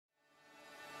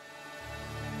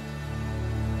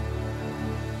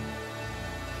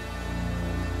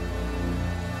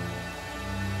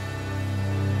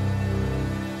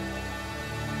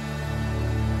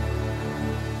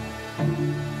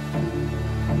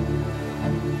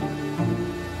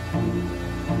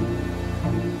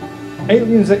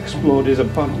Aliens Explored is a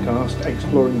podcast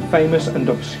exploring famous and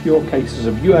obscure cases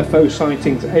of UFO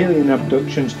sightings, alien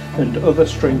abductions and other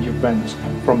strange events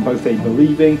from both a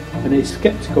believing and a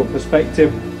sceptical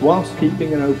perspective whilst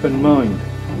keeping an open mind.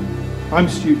 I'm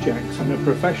Stu Jackson, a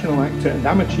professional actor and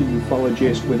amateur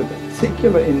ufologist with a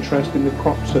particular interest in the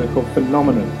crop circle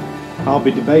phenomenon. I'll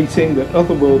be debating that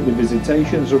otherworldly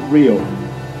visitations are real.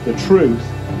 The truth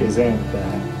is out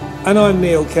there. And I'm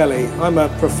Neil Kelly. I'm a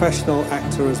professional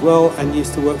actor as well and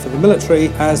used to work for the military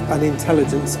as an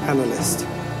intelligence analyst.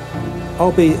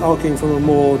 I'll be arguing from a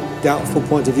more doubtful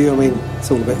point of view. I mean, it's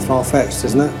all a bit far-fetched,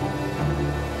 isn't it?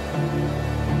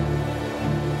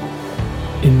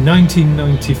 In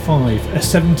 1995, a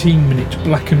 17-minute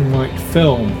black and white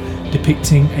film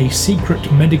depicting a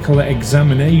secret medical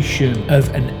examination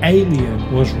of an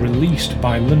alien was released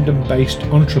by London-based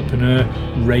entrepreneur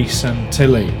Ray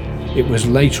Santilli. It was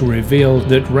later revealed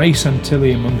that Ray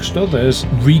Santilli, amongst others,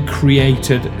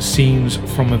 recreated scenes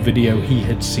from a video he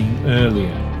had seen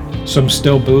earlier. Some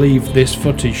still believe this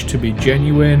footage to be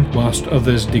genuine, whilst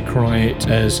others decry it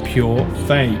as pure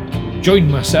fake.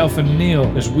 Join myself and Neil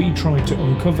as we try to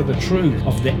uncover the truth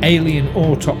of the alien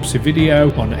autopsy video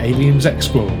on Aliens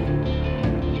Explored.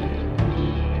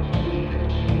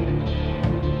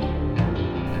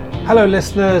 Hello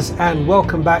listeners, and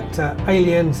welcome back to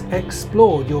Aliens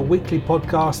Explored, your weekly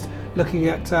podcast looking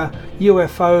at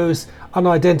UFOs,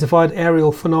 unidentified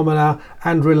aerial phenomena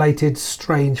and related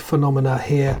strange phenomena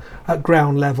here at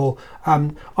ground level.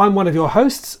 I'm one of your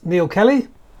hosts, Neil Kelly.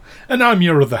 And I'm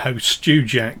your other host, Stu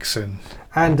Jackson.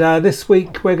 And this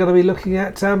week we're going to be looking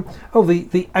at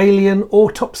the Alien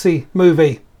Autopsy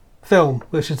film.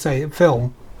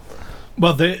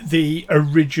 Well, the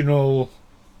original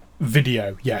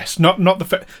video, yes, not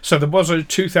the so there was a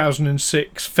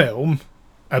 2006 film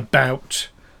about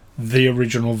the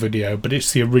original video, but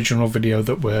it's the original video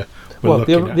that we're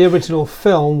looking at. The original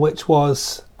film, which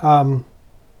was in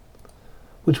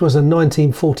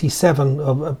 1947,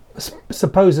 of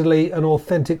supposedly an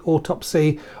authentic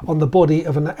autopsy on the body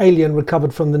of an alien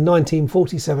recovered from the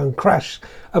 1947 crash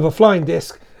of a flying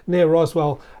disc near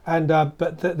Roswell. And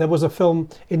but there was a film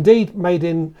indeed made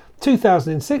in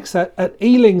 2006 at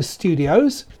Ealing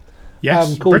Studios.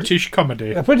 Yes, called, British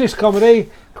comedy. A British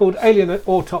comedy called Alien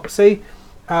Autopsy,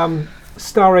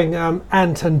 starring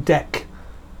Ant and Dec.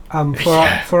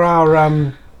 For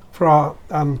our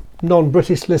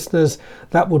non-British listeners,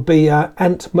 that would be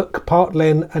Ant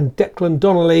McPartlin and Declan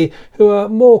Donnelly, who are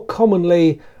more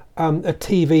commonly a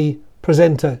TV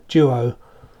presenter duo.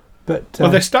 But,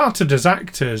 they started as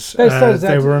actors.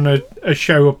 They were on a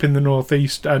show up in the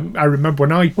northeast. I remember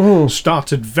when I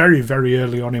started very, very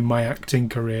early on in my acting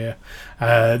career.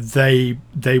 They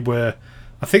were,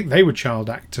 I think they were child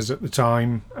actors at the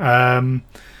time,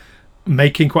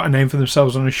 making quite a name for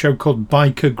themselves on a show called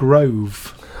Biker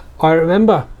Grove. I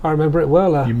remember it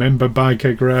well. You remember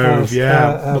Biker Grove?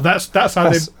 Yeah. Well, that's how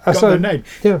they got their name.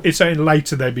 Yeah. It's only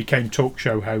later they became talk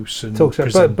show hosts and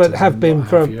but have been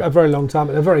for a very long time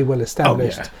and are very well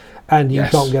established. Oh, yeah. And you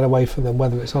can't get away from them,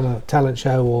 whether it's on a talent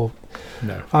show or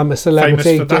no. I'm a celebrity.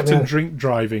 Famous for that and drink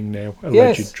driving now.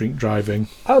 Alleged drink driving.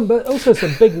 But also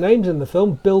some big names in the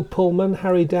film: Bill Pullman,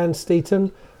 Harry Dan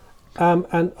Steaton, and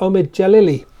Omid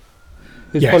Jalili,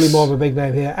 who's probably more of a big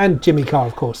name here, and Jimmy Carr,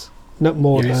 of course. Not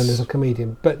more known as a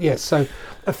comedian. But yes, so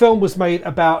a film was made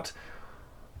about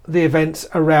the events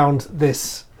around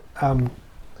this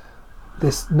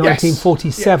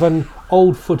 1947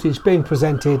 old footage being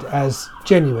presented as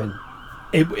genuine.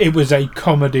 It was a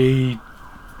comedy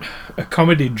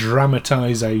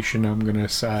dramatization, I'm going to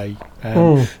say.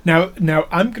 Now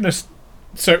I'm going to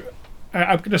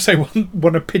say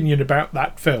one opinion about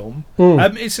that film.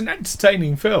 It's an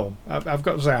entertaining film. I've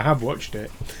got to say I have watched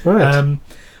it. Right.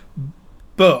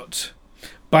 But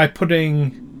by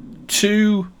putting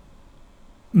two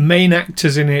main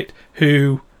actors in it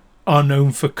who are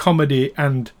known for comedy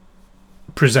and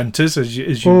presenters, as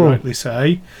you rightly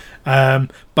say,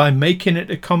 by making it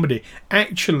a comedy,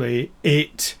 actually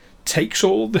it takes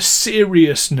all the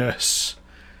seriousness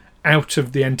out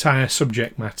of the entire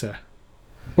subject matter.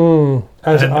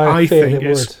 As I think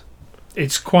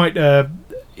it's quite a,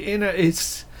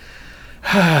 it's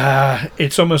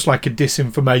almost like a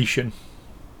disinformation.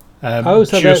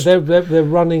 So they're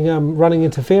running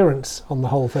interference on the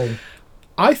whole thing.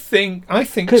 I think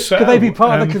so. Could they be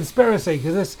part of the conspiracy?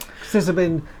 Because this has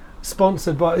been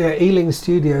sponsored by Ealing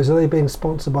Studios. Are they being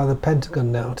sponsored by the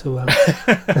Pentagon now?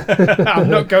 I'm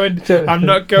not going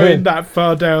that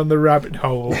far down the rabbit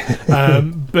hole.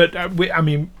 But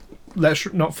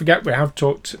let's not forget we have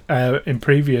talked in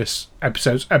previous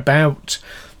episodes about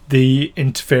the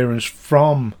interference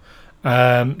from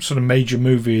sort of major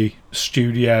movie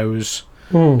studios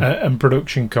and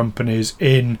production companies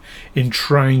in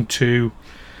trying to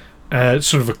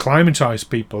sort of acclimatise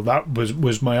people. That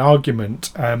was my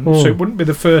argument. So it wouldn't be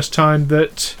the first time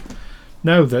that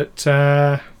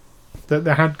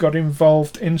they had got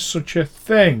involved in such a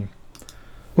thing.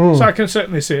 So I can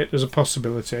certainly see it as a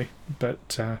possibility,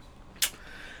 but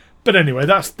anyway,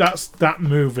 that's that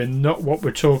movie, not what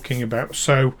we're talking about.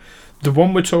 So the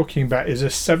one we're talking about is a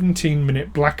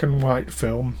 17-minute black and white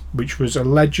film, which was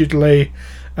allegedly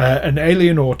an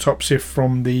alien autopsy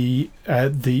from the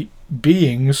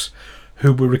beings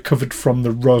who were recovered from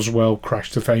the Roswell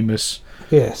crash, the famous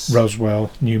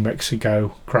Roswell, New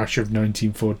Mexico crash of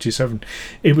 1947.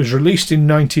 It was released in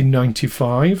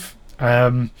 1995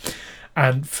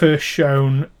 and first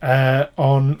shown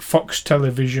on Fox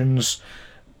Television's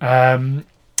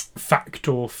Fact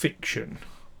or Fiction.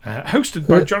 Hosted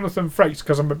by Jonathan Frakes,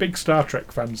 because I'm a big Star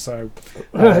Trek fan, so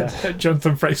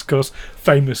Jonathan Frakes goes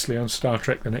famously on Star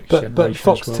Trek: The Next Generation. But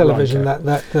Fox Television,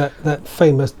 that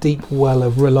famous deep well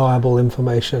of reliable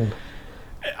information.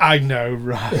 I know,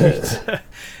 right?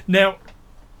 Now,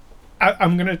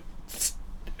 I'm going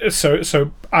to.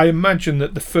 So I imagine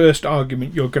that the first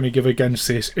argument you're going to give against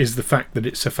this is the fact that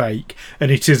it's a fake, and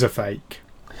it is a fake.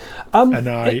 And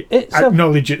I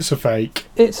acknowledge it's a fake.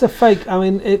 It's a fake. I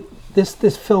mean,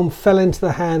 This film fell into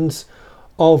the hands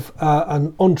of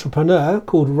an entrepreneur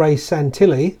called Ray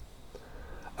Santilli,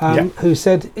 who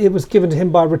said it was given to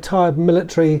him by a retired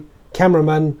military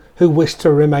cameraman who wished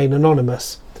to remain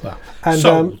anonymous. Well, and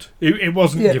sold. It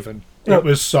wasn't given. It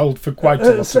was sold for quite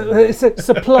a lot. It's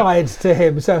supplied to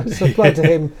him. So it's supplied to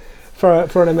him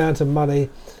for an amount of money.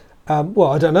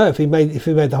 Well, I don't know if he made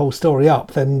the whole story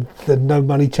up, then no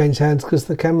money changed hands because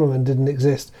the cameraman didn't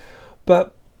exist.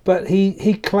 But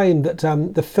he claimed that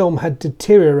the film had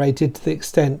deteriorated to the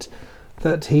extent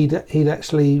that he'd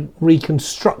actually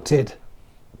reconstructed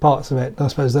parts of it. And I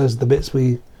suppose those are the bits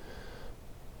we...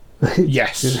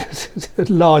 Yes.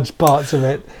 Large parts of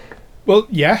it. Well,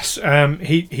 yes.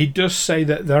 He does say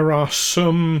that there are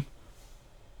some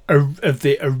of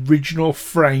the original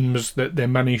frames that they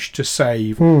managed to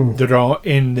save that are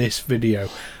in this video.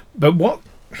 But what...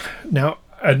 Now...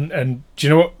 And do you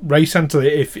know what, Ray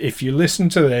Santilli, if you listen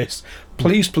to this,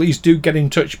 please do get in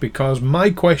touch, because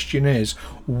my question is,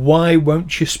 why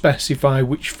won't you specify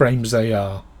which frames they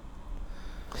are?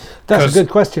 That's a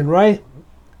good question, Ray.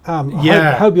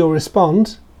 I hope you'll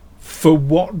respond. For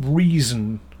what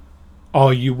reason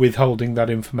are you withholding that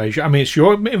information? I mean, it's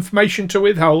your information to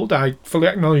withhold. I fully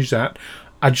acknowledge that.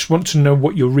 I just want to know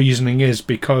what your reasoning is,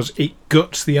 because it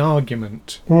guts the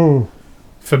argument.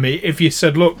 For me, if you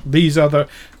said, look, these are the,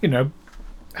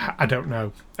 I don't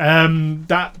know.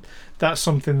 That's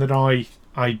something that I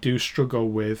do struggle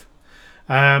with.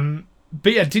 But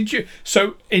yeah, did you?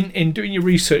 So in doing your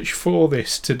research for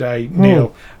this today,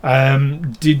 Neil,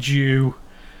 did you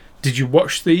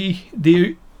watch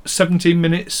the 17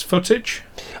 minutes footage?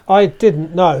 I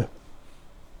didn't know.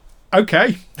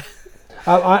 Okay.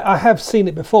 I have seen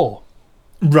it before.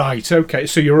 Right, okay,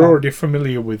 so you're already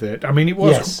familiar with it. I mean, it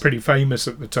was pretty famous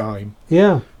at the time.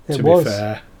 Yeah, it was. To be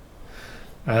fair.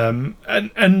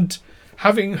 And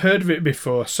having heard of it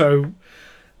before, so...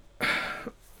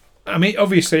 I mean,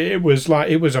 obviously, it was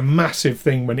a massive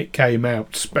thing when it came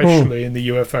out, especially in the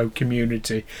UFO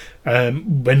community,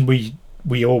 when we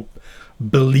all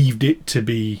believed it to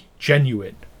be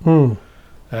genuine.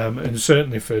 And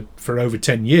certainly for over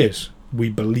 10 years, we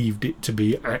believed it to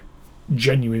be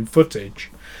genuine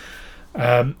footage,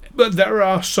 but there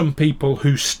are some people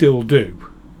who still do.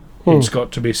 It's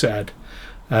got to be said,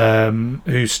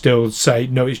 who still say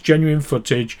no, it's genuine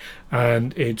footage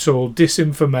and it's all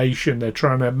disinformation. They're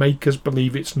trying to make us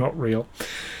believe it's not real.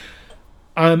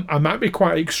 I might be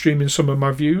quite extreme in some of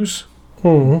my views,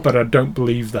 but I don't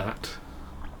believe that.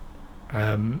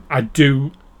 I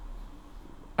do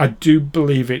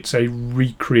believe it's a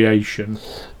recreation.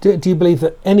 Do you believe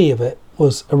that any of it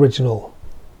was original?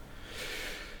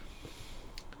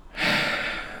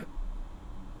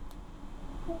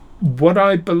 What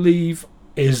I believe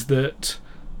is that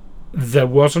there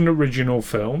was an original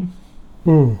film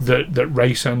that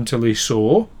Ray Santilli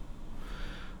saw,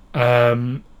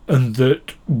 and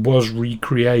that was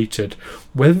recreated.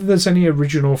 Whether there's any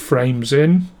original frames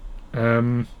in,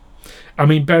 I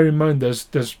mean, bear in mind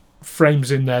there's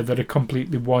frames in there that are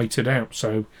completely whited out,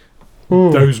 so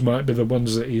those might be the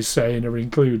ones that he's saying are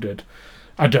included.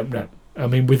 I don't know. I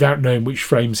mean, without knowing which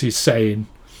frames he's saying,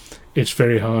 it's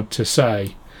very hard to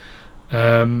say.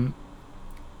 But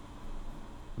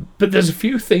there's a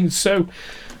few things. So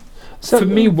for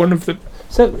me, one of the...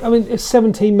 So, I mean, it's a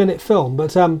 17-minute film,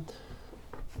 but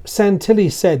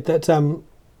Santilli said that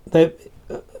they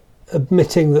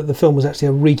admitting that the film was actually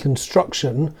a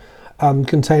reconstruction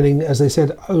containing, as they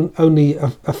said, only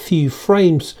a few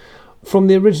frames from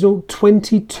the original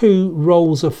 22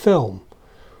 rolls of film,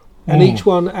 and each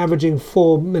one averaging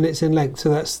 4 minutes in length. So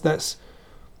that's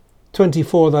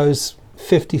 24 of those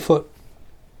 50-foot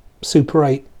Super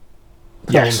 8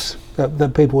 films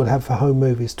that people would have for home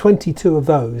movies. 22 of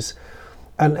those,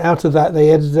 and out of that they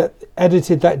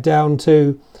edited that down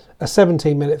to a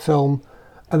 17-minute film,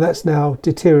 and that's now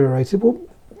deteriorated. Well,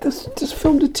 does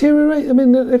film deteriorate? I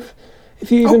mean, if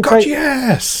you even take...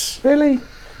 yes! Really?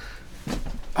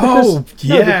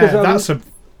 That's a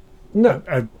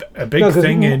big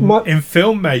thing in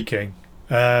filmmaking.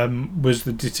 Was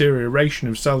the deterioration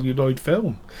of celluloid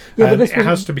film. But it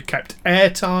has to be kept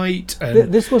airtight.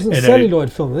 And, this wasn't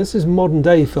celluloid film. This is modern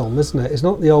day film, isn't it? It's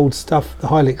not the old stuff, the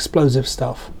highly explosive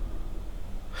stuff.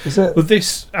 Is it? Well,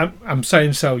 this I'm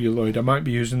saying celluloid. I might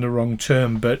be using the wrong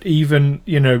term, but even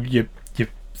your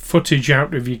footage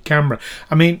out of your camera.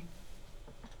 I mean,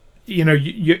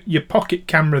 your pocket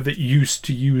camera that you used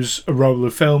to use a roll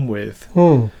of film with.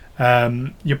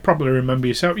 You probably remember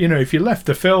yourself, if you left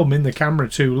the film in the camera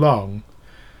too long,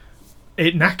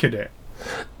 it knackered it.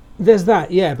 There's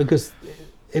that, yeah, because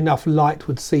enough light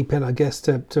would seep in, I guess,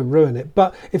 to ruin it.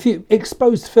 But if you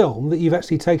exposed film that you've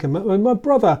actually taken... My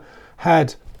brother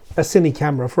had a cine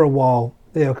camera for a while,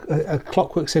 a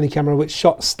Clockwork cine camera, which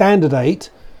shot standard 8,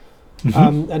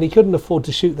 and he couldn't afford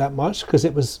to shoot that much because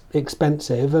it was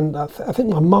expensive. And I think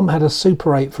my mum had a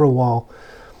Super 8 for a while.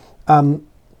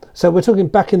 So we're talking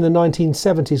back in the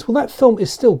 1970s. Well, that film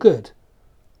is still good.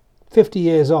 50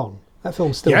 years on, that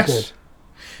film's still good.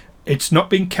 It's not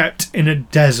been kept in a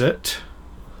desert.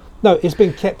 No, it's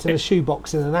been kept in a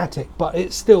shoebox in an attic, but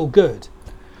it's still good.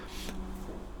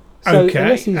 So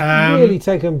unless he's really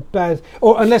taken bad...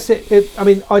 Or unless I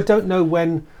mean, I don't know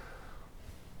when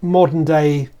modern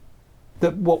day...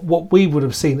 what we would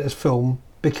have seen as film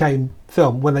became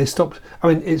film, when they stopped. I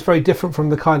mean, it's very different from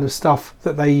the kind of stuff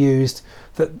that they used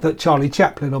that Charlie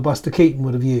Chaplin or Buster Keaton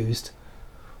would have used.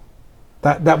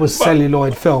 That was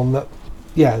celluloid film that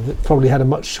probably had a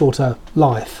much shorter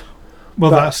life.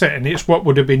 Well, that's it, and it's what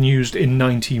would have been used in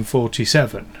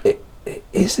 1947.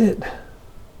 Is it?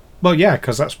 Well, yeah,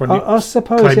 because that's when I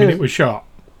suppose claiming it was shot.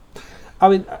 I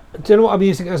mean, do you know what I'm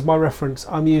using as my reference?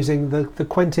 I'm using the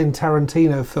Quentin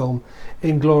Tarantino film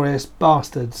Inglourious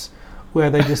Bastards, where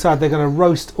they decide they're going to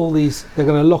roast all these, they're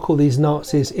going to lock all these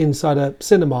Nazis inside a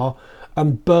cinema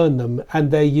and burn them,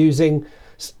 and they're using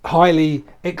highly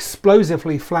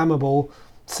explosively flammable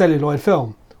celluloid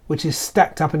film, which is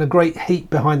stacked up in a great heap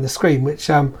behind the screen, which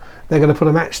they're going to put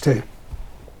a match to.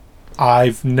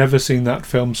 I've never seen that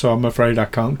film, so I'm afraid I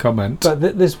can't comment.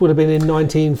 But this would have been in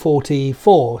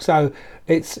 1944, so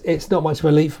it's not much of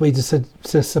a leap for me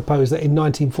to suppose that in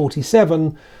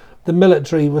 1947 the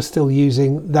military was still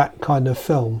using that kind of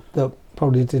film that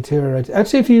probably deteriorated.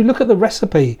 Actually, if you look at the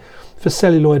recipe for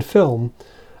celluloid film,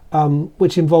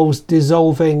 which involves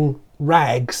dissolving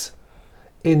rags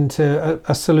into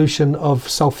a solution of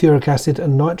sulfuric acid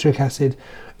and nitric acid,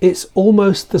 it's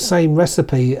almost the same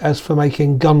recipe as for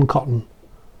making gun cotton,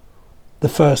 the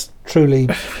first truly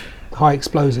high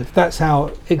explosive. That's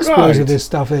how explosive this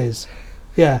stuff is.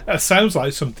 Yeah. That sounds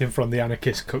like something from the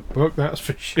Anarchist Cookbook, that's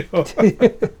for sure.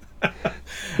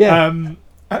 Yeah.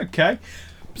 Okay.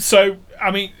 So,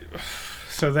 I mean,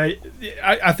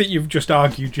 I think you've just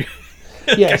argued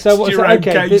yeah, so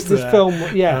this film,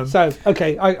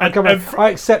 I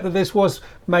accept that this was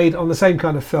made on the same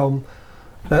kind of film.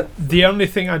 The only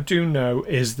thing I do know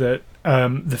is that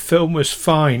the film was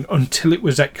fine until it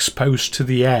was exposed to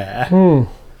the air,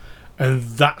 and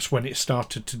that's when it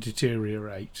started to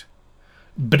deteriorate.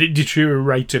 But it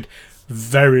deteriorated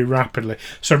very rapidly.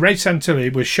 So Ray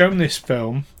Santilli was shown this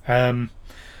film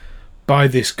by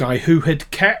this guy who had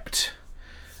kept...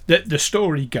 The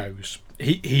story goes,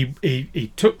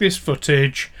 he took this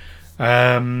footage.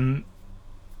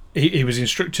 He was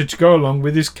instructed to go along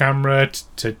with his camera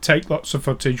to take lots of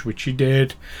footage, which he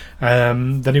did.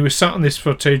 Then he was sat on this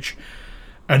footage,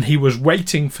 and he was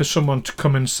waiting for someone to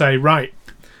come and say, right,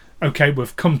 okay,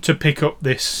 we've come to pick up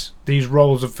these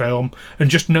rolls of film, and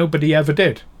just nobody ever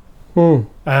did.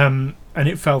 And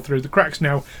it fell through the cracks.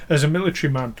 Now, as a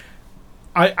military man,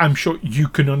 I'm sure you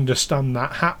can understand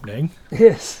that happening.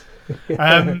 Yes.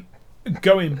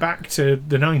 Going back to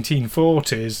the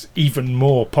 1940s, even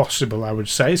more possible, I would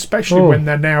say, especially when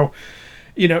they're now,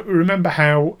 remember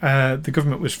how the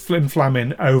government was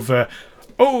flim-flamming over,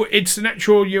 oh, it's an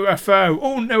actual UFO.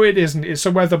 Oh, no, it isn't. It's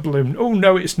a weather balloon. Oh,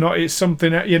 no, it's not. It's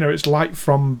something, it's light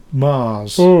from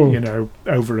Mars,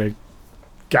 over a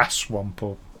gas swamp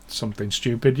or something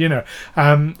stupid,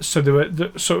 So they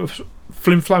were sort of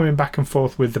flim-flamming back and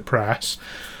forth with the press.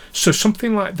 So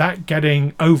something like that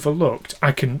getting overlooked,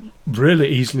 I can really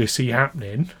easily see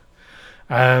happening.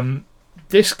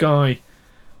 This guy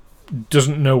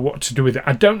doesn't know what to do with it.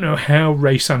 I don't know how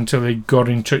Ray Santilli got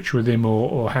in touch with him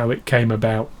or how it came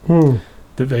about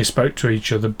that they spoke to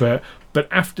each other. But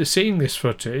after seeing this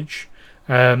footage,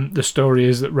 the story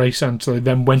is that Ray Santilli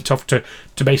then went off to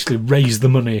basically raise the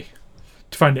money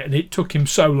to find it. And it took him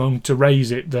so long to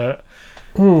raise it that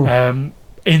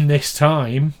in this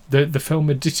time, the film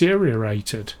had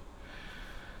deteriorated.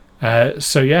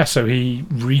 So he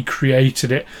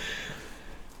recreated it.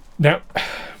 Now,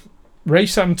 Ray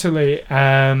Santilli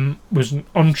was an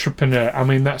entrepreneur. I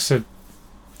mean, that's a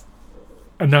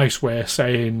nice way of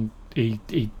saying he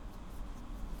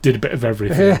did a bit of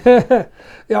everything.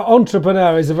 Yeah,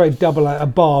 entrepreneur is a very a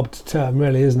barbed term,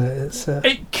 really, isn't it?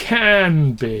 It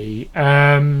can be.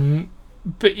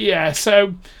 But yeah,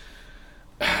 so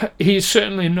he's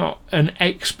certainly not an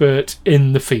expert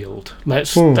in the field.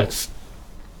 Let's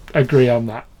agree on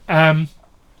that.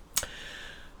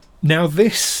 Now,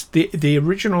 the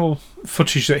original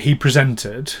footage that he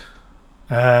presented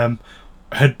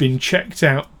had been checked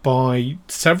out by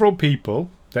several people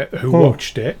who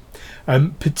watched it.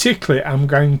 Particularly, I'm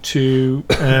going to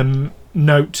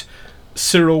note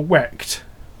Cyril Wecht,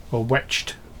 or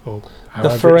Wecht, or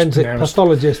the forensic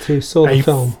pathologist who saw the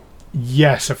film.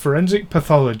 Yes, a forensic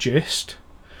pathologist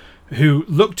who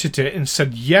looked at it and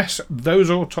said, yes, those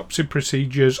autopsy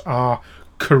procedures are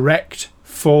correct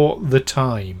for the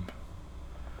time.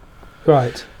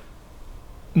 Right.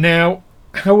 Now,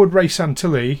 how would Ray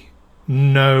Santilli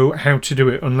know how to do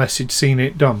it unless he'd seen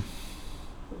it done?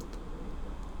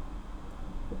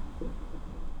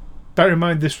 Bear in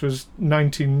mind, this was in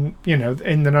the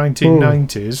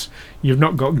 1990s. You've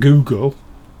not got Google.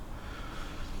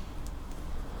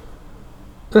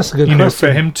 That's a good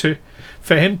question.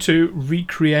 For him to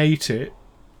recreate it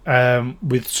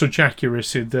with such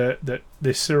accuracy that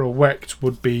this Cyril Wecht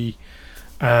would be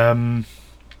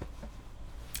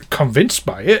convinced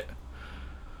by it.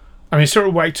 I mean,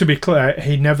 Cyril Wecht, to be clear,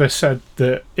 he never said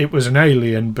that it was an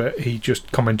alien, but he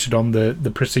just commented on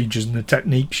the procedures and the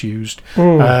techniques used.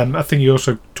 I think he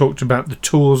also talked about the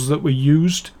tools that were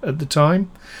used at the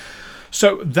time.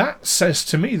 So that says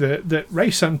to me that Ray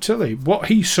Santilli, what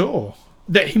he saw,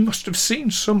 that he must have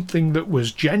seen something that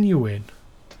was genuine.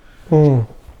 So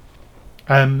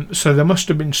there must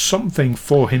have been something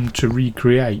for him to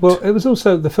recreate. Well,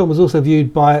 the film was also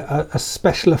viewed by a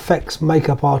special effects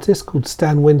makeup artist called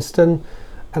Stan Winston,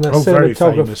 and a very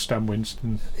famous Stan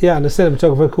Winston. Yeah, and a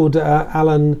cinematographer called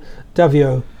Alan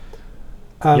Davio,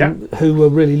 who were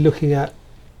really looking at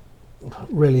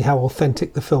really how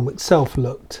authentic the film itself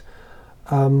looked.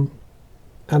 And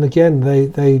again,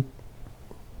 they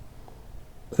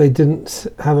didn't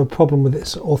have a problem with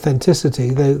its authenticity.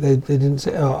 They didn't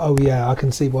say, oh yeah, I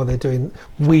can see why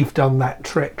we've done that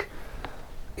trick.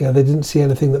 They didn't see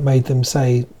anything that made them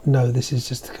say, no, this is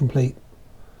just a complete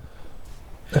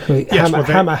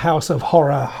Hammer House of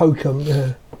Horror hokum.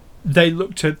 Yeah. They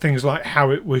looked at things like how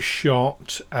it was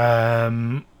shot.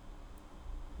 They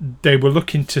were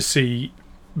looking to see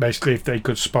basically if they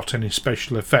could spot any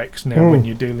special effects. Now, when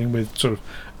you're dealing with sort of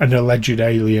an alleged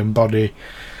alien body,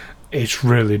 it's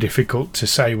really difficult to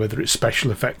say whether it's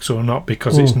special effects or not,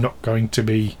 because it's not going to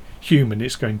be human.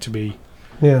 It's going to be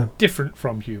different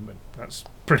from human. That's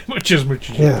pretty much as you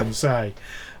can say.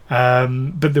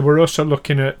 But they were also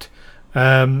looking at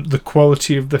the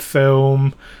quality of the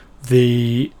film.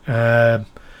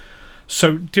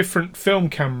 So different film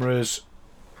cameras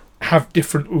have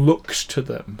different looks to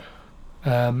them.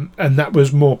 And that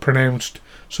was more pronounced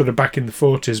sort of back in the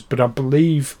 40s. But I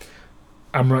believe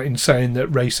I'm right in saying that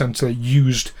Ray Santilli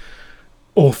used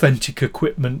authentic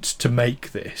equipment to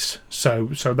make this, so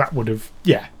that would have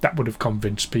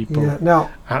convinced people at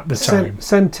the time.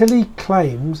 Santilli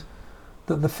claimed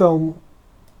that the film,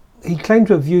 he claimed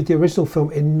to have viewed the original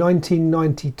film in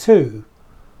 1992.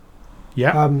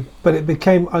 But it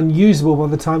became unusable by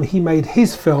the time he made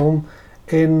his film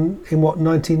in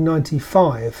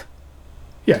 1995.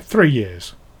 3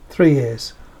 years. 3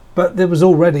 years, but there was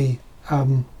already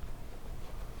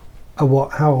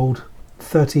how old?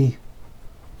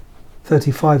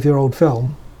 35-year-old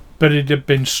film. But it had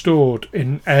been stored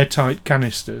in airtight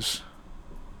canisters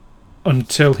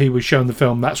until he was shown the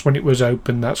film. That's when it was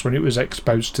open, that's when it was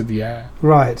exposed to the air.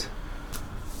 Right.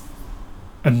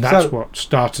 And that's what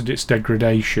started its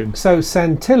degradation. So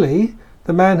Santilli,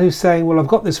 the man who's saying, well, I've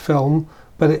got this film,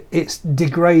 but it's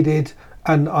degraded,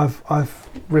 and I've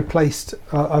replaced,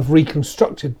 I've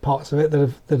reconstructed parts of it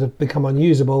that have become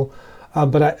unusable.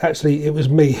 but actually it was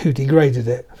me who degraded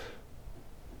it.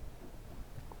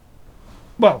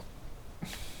 Well,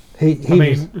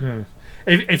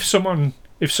 if someone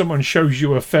shows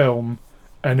you a film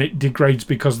and it degrades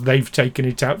because they've taken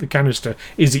it out the canister,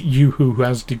 is it you who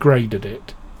has degraded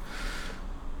it?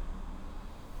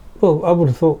 Well, I would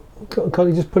have thought, can't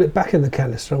you just put it back in the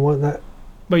canister and won't that?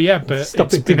 Well, yeah, but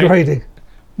stop it degrading.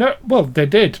 No, well, they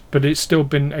did, but it's still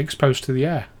been exposed to the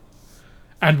air.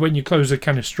 And when you close the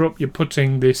canister up, you're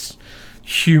putting this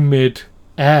humid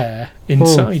air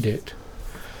inside it.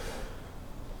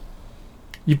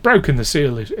 You've broken the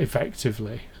seal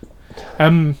effectively.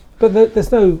 But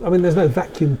there's no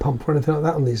vacuum pump or anything like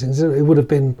that on these things. It would have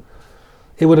been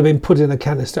put in a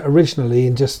canister originally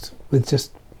with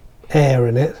just air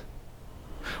in it.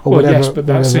 Or well, whatever, yes, but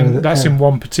that's in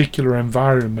one particular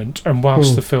environment, and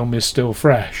whilst the film is still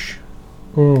fresh.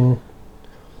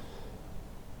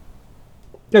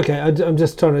 Okay, I'm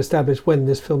just trying to establish when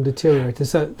this film deteriorated.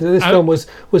 So this film was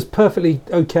perfectly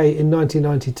okay in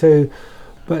 1992,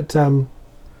 but I'm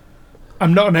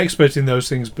not an expert in those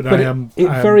things, but I am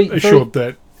assured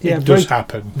that it does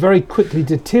happen. Very quickly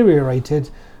deteriorated,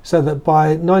 so that by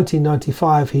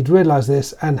 1995 he'd realised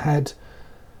this and had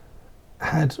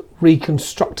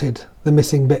reconstructed the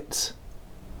missing bits.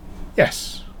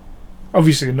 Yes,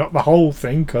 obviously not the whole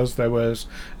thing, because there was,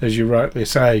 as you rightly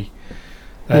say,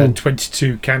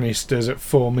 22 canisters at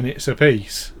 4 minutes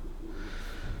apiece.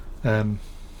 So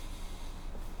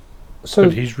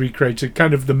but he's recreated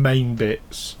kind of the main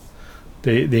bits,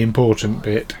 the important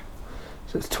bit.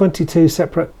 So it's 22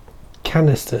 separate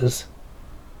canisters.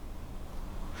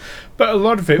 But a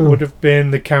lot of it would have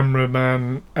been the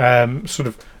cameraman sort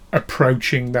of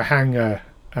approaching the hangar,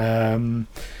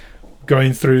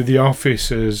 going through the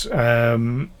offices,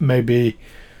 maybe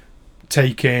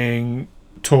taking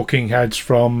talking heads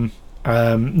from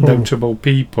notable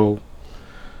people,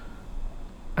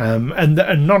 and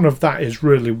none of that is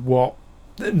really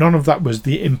none of that was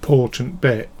the important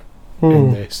bit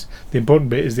in this. The important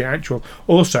bit is the actual.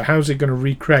 Also, how's it going to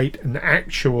recreate an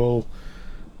actual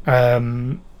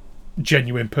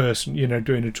genuine person,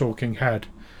 doing a talking head?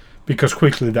 Because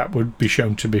quickly that would be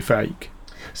shown to be fake.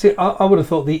 See, I would have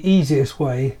thought the easiest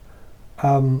way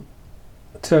to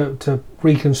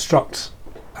reconstruct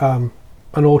an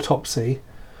autopsy,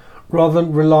 rather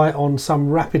than rely on some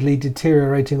rapidly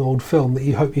deteriorating old film that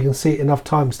you hope you can see it enough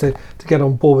times to get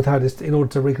on board with how it is in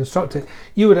order to reconstruct it,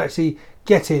 you would actually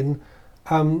get in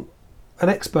an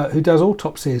expert who does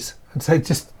autopsies and say,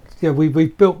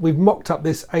 we've mocked up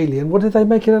this alien. What did they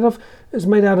make it out of? It was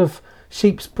made out of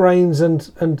sheep's brains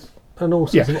and all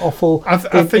sorts of offal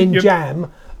in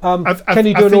jam. Can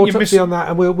you do an autopsy on that,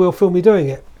 and we'll film you doing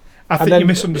it? I think you're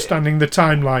misunderstanding the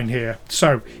timeline here.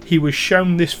 So he was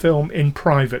shown this film in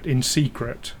private, in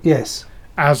secret. Yes.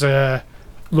 As a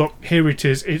look, here it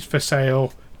is. It's for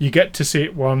sale. You get to see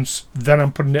it once. Then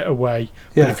I'm putting it away.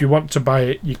 Yeah. But if you want to buy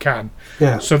it, you can.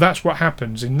 Yeah. So that's what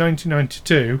happens in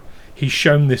 1992. He's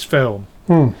shown this film.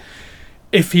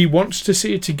 If he wants to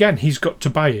see it again, he's got to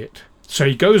buy it. So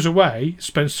he goes away,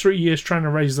 spends 3 years trying to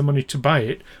raise the money to buy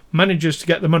it, manages to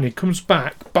get the money, comes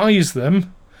back, buys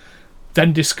them,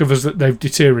 then discovers that they've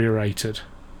deteriorated.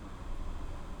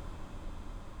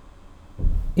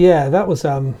 Yeah, that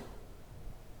sounds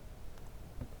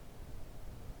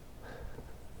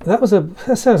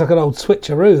like an old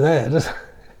switcheroo there.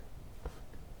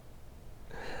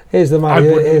 Here's the money.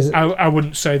 I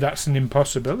wouldn't say that's an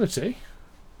impossibility.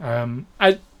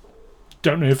 I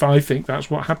don't know if I think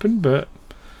that's what happened, but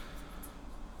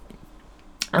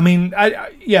I mean,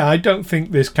 I don't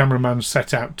think this cameraman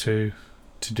set out to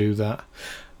do that.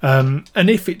 And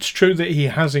if it's true that he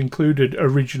has included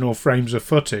original frames of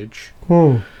footage,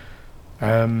 no,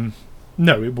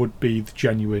 it would be the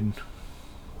genuine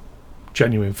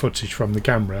footage from the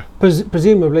camera.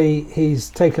 Presumably, he's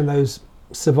taken those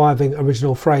surviving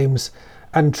original frames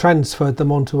and transferred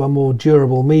them onto a more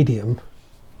durable medium.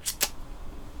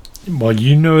 Well,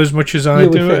 you know as much as I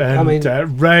do,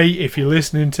 and Ray, if you're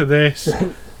listening to this,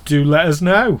 do let us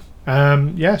know.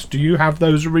 Yes, do you have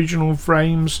those original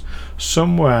frames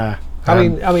somewhere? I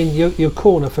mean, your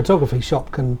corner photography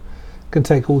shop can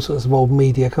take all sorts of old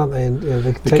media, can't they? And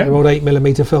they can take your old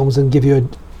 8mm films and give you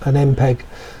an MPEG.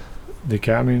 They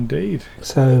can indeed.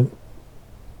 So,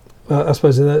 I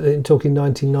suppose in talking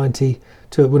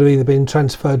 1992, it would have either been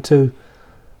transferred to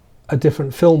a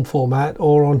different film format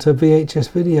or onto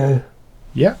VHS video.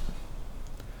 Yeah,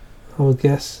 I would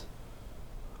guess.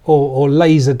 Or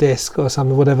Laserdisc or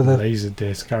something, whatever the...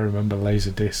 Laserdisc, I remember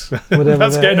Laserdisc.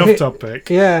 That's getting off topic.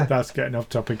 Yeah. That's getting off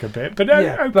topic a bit, but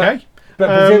okay.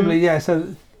 But presumably,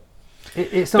 so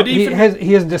It's not. He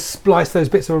hasn't just spliced those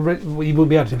bits of. Well, you wouldn't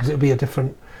be able to because it'd be a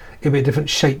different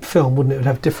shaped film, wouldn't it? It would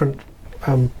have different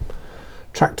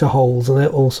tractor holes and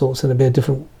all sorts, and it'd be a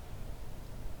different.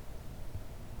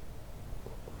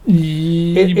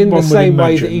 In the same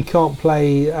way that you can't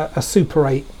play a Super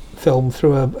 8 film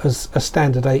through a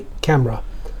standard 8 camera,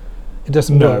 it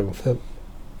doesn't work.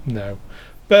 No.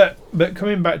 But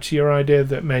coming back to your idea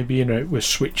that maybe it was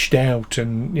switched out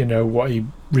and what he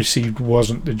received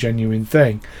wasn't the genuine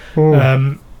thing.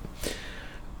 Even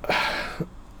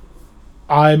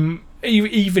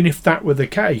if that were the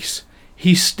case,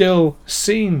 he's still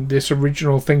seen this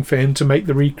original thing for him to make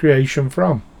the recreation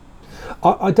from.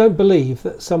 I don't believe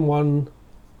that someone.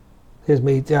 Here's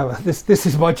me. This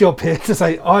is my job here to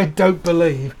say I don't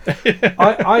believe.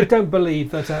 I don't believe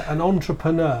that an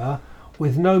entrepreneur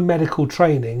with no medical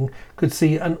training could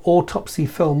see an autopsy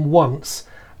film once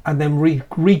and then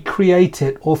recreate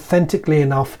it authentically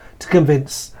enough to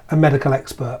convince a medical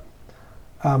expert.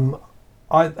 I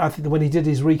think that when he did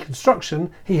his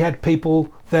reconstruction, he had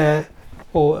people there,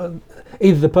 or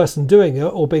either the person doing it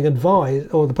or being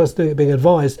advised, or the person doing it being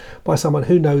advised by someone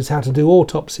who knows how to do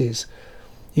autopsies.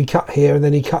 You cut here and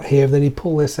then you cut here and then you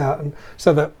pull this out, and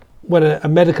so that when a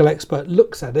medical expert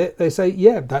looks at it, they say,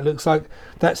 yeah, that looks like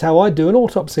that's how I do an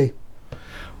autopsy.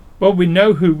 Well, we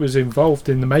know who was involved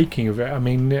in the making of it. I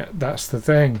mean, that's the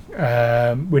thing.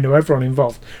 We know everyone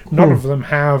involved. None of them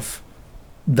have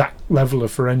that level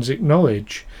of forensic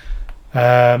knowledge.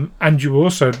 And you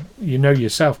also,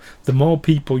 yourself, the more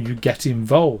people you get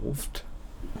involved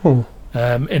in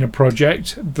a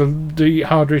project, the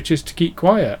harder it is to keep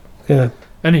quiet. Yeah.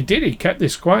 And he did. He kept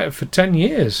this quiet for 10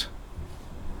 years.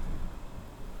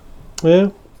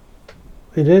 Yeah,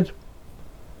 he did.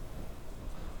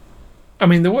 I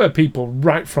mean, there were people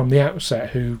right from the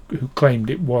outset who claimed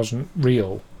it wasn't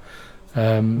real,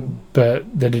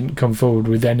 but they didn't come forward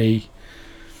with any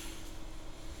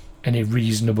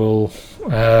reasonable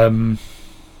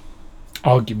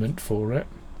argument for it.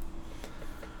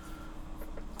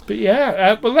 But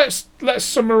yeah, well, let's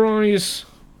summarise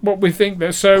what we think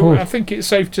there. So I think it's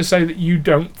safe to say that you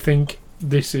don't think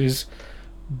this is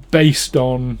based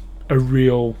on a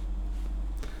real.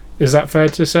 Is that fair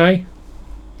to say?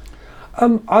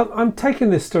 I'm taking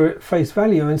this story at face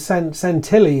value, and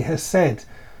Santilli has said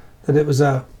that it was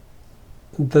that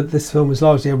this film was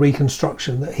largely a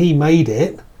reconstruction, that he made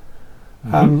it.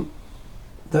 The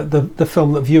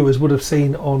film that viewers would have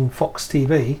seen on Fox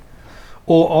TV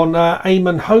or on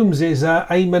Eamon Holmes's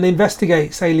Eamon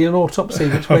Investigates Alien Autopsy,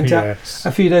 which went out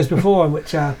a few days before, in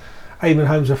which Eamon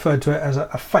Holmes referred to it as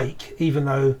a fake, even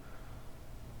though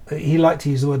he liked to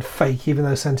use the word fake, even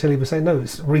though Santilli was saying, no,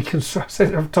 it's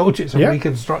reconstruction. I've told you it's a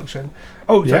reconstruction.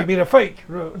 Oh, so you mean a fake?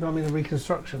 No, I mean a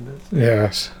reconstruction.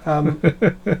 Yes. Well,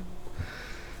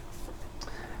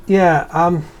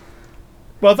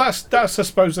 that's I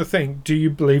suppose the thing. Do you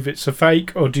believe it's a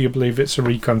fake, or do you believe it's a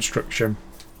reconstruction?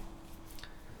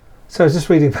 So I was just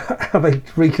reading about how they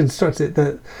reconstructed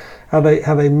it, how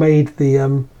they made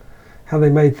the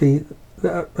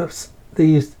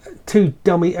two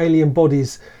dummy alien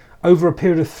bodies over a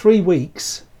period of 3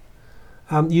 weeks,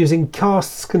 using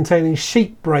casts containing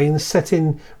sheep brains set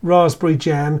in raspberry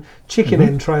jam, chicken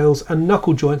entrails and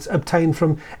knuckle joints obtained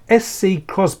from S.C.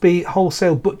 Crosby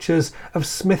Wholesale Butchers of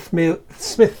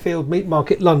Smithfield Meat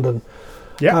Market, London.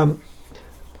 Yeah.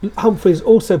 Humphreys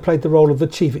also played the role of the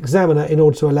chief examiner in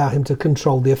order to allow him to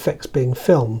control the effects being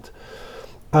filmed.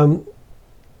 And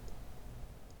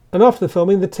after the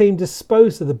filming, the team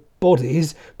disposed of the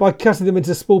bodies by cutting them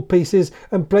into small pieces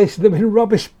and placing them in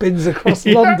rubbish bins across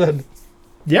London.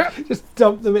 Yeah. Just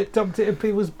dumped it in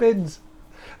people's bins.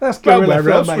 That's guerrilla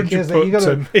filmmaking, isn't it?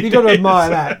 You've got to admire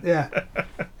that, yeah.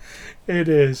 It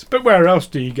is. But where else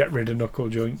do you get rid of knuckle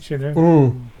joints,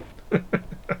 But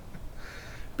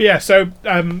yeah, so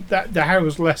the how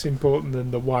is less important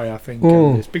than the why, I think,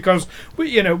 in this, because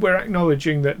we're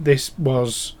acknowledging that this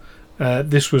was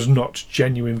not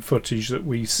genuine footage that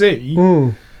we see,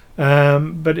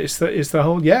 but it's the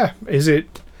whole. Yeah, is it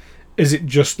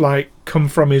just like come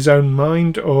from his own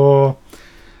mind, or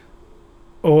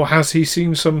has he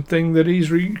seen something that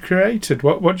he's recreated?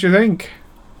 What do you think?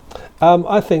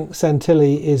 I think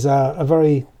Santilli is a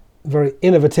very, very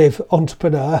innovative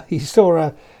entrepreneur. He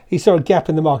saw a gap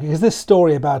in the market, because this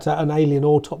story about an alien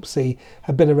autopsy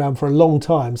had been around for a long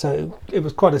time, so it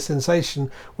was quite a sensation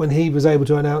when he was able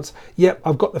to announce, yep,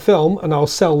 I've got the film and I'll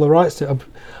sell the rights to it.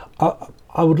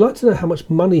 I would like to know how much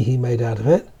money he made out of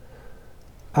it.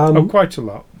 Quite a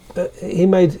lot. He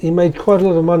made quite a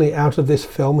lot of money out of this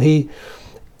film. He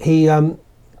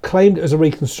claimed it was a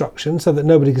reconstruction so that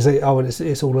nobody could say, oh, and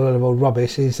it's all a load of old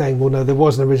rubbish. He's saying, well, no, there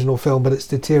was an original film, but it's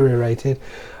deteriorated.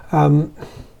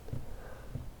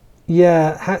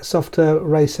 Yeah, hats off to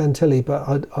Ray Santilli,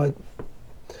 but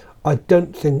I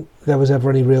don't think there was ever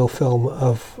any real film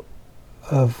of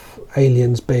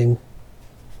aliens being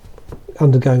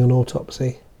undergoing an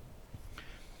autopsy.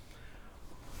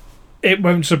 It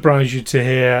won't surprise you to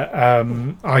hear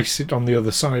I sit on the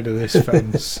other side of this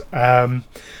fence.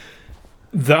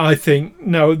 That I think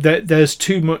that there's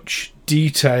too much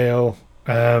detail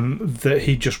that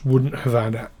he just wouldn't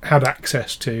have had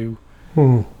access to.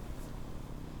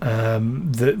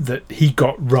 That he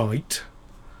got right.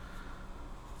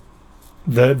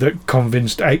 That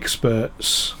convinced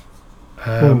experts.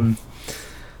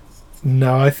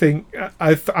 No, I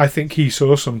think he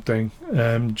saw something.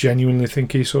 Genuinely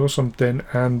think he saw something,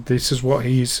 and this is what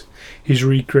he's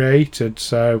recreated.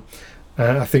 So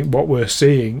I think what we're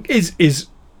seeing is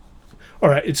all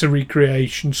right. It's a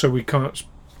recreation, so we can't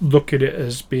look at it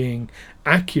as being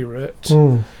accurate.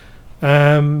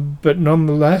 But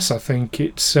nonetheless, I think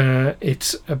it's a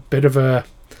bit of an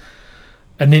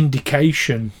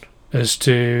indication as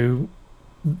to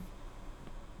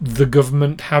the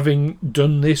government having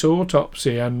done this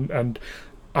autopsy, and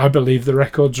I believe the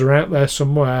records are out there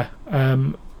somewhere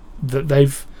that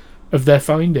they've of their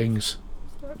findings.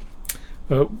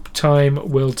 Time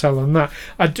will tell on that.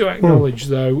 I do acknowledge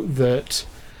though that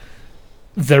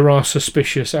there are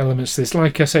suspicious elements to this.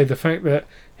 Like I say, the fact that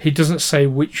he doesn't say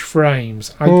which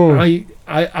frames, I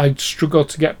struggle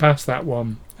to get past that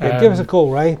one. Yeah, give us a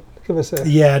call, Ray. Give us a...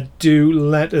 Yeah, do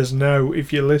let us know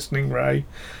if you're listening, Ray.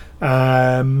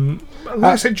 Like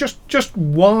I said, just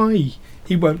why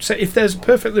he won't say. If there's a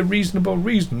perfectly reasonable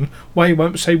reason why he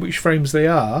won't say which frames they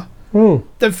are,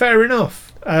 then fair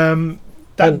enough.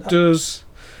 That does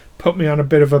put me on a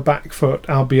bit of a back foot,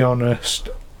 I'll be honest.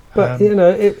 But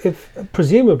if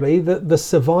presumably the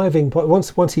surviving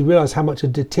once he realised how much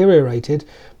had deteriorated,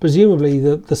 presumably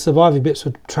the surviving bits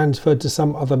were transferred to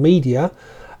some other media,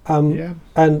 and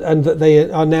that they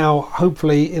are now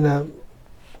hopefully in an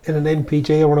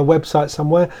NPG or on a website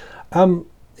somewhere.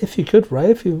 If you could,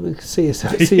 Ray, if you see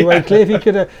your way clear, if you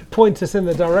could point us in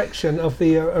the direction of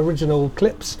the original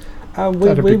clips,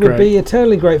 we would be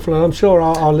eternally grateful, and I'm sure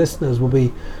our listeners will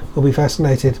be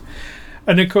fascinated.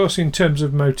 And of course, in terms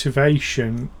of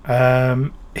motivation,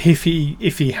 if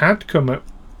he had come up,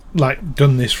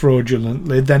 done this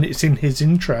fraudulently, then it's in his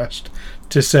interest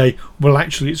to say, well,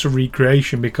 actually, it's a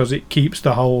recreation, because it keeps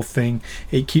the whole thing,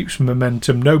 it keeps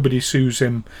momentum. Nobody sues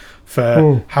him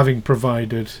for having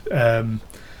provided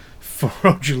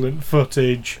fraudulent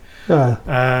footage.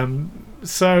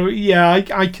 So yeah,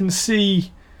 I can see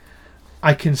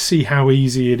how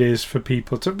easy it is for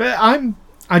people to. But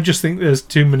I just think there's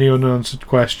too many unanswered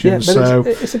questions. Yeah, but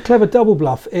it's a clever double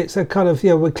bluff. It's a kind of,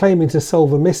 we're claiming to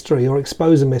solve a mystery or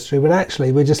expose a mystery, but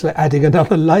actually we're just adding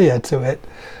another layer to it.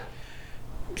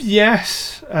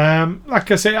 Yes.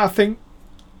 Like I say, I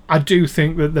do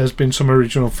think that there's been some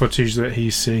original footage that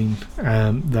he's seen,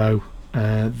 though,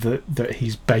 that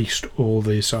he's based all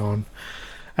this on.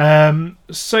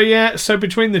 So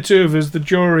between the two of us, the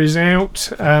jury's out.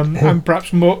 I'm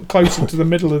perhaps more closer to the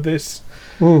middle of this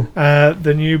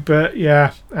than you, but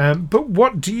yeah. But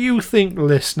what do you think,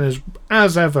 listeners?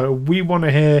 As ever, we want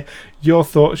to hear your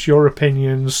thoughts, your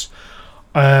opinions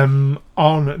on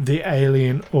the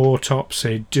alien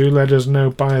autopsy. Do let us know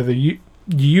by the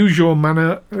usual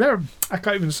manner. I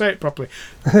can't even say it properly.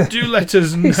 Do let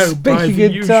us know by the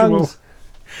usual. Tongues.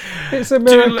 It's a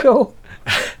miracle.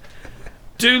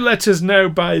 Do let us know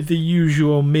by the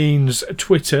usual means,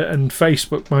 Twitter and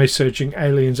Facebook, by searching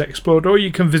Aliens Explored, or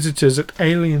you can visit us at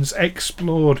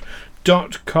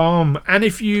aliensexplored.com. And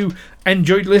if you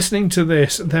enjoyed listening to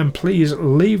this, then please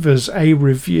leave us a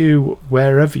review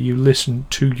wherever you listen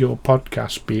to your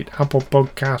podcast, be it Apple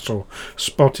Podcasts or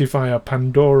Spotify or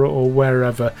Pandora or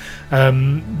wherever.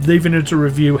 Leaving us a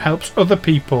review helps other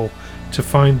people to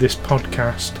find this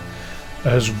podcast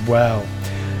as well.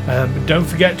 Don't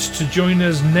forget to join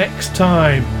us next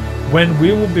time when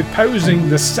we will be posing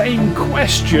the same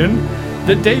question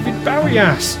that David Bowie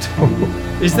asked.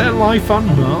 Is there life on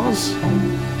Mars?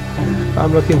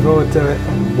 I'm looking forward to it.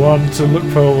 One to look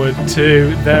forward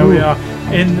to. There we are.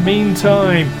 In the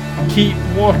meantime, keep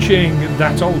watching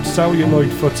that old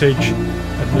celluloid footage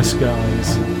of the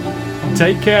skies.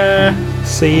 Take care.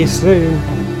 See you soon.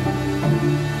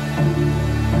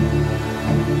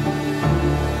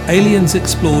 Aliens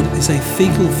Explored is a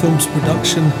Fecal Films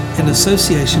production in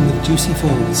association with Juicy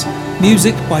Falls.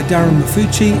 Music by Darren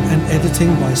Mafucci and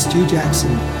editing by Stu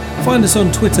Jackson. Find us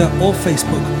on Twitter or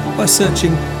Facebook by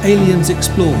searching Aliens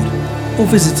Explored. or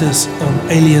visit us on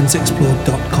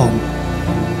aliensexplored.com.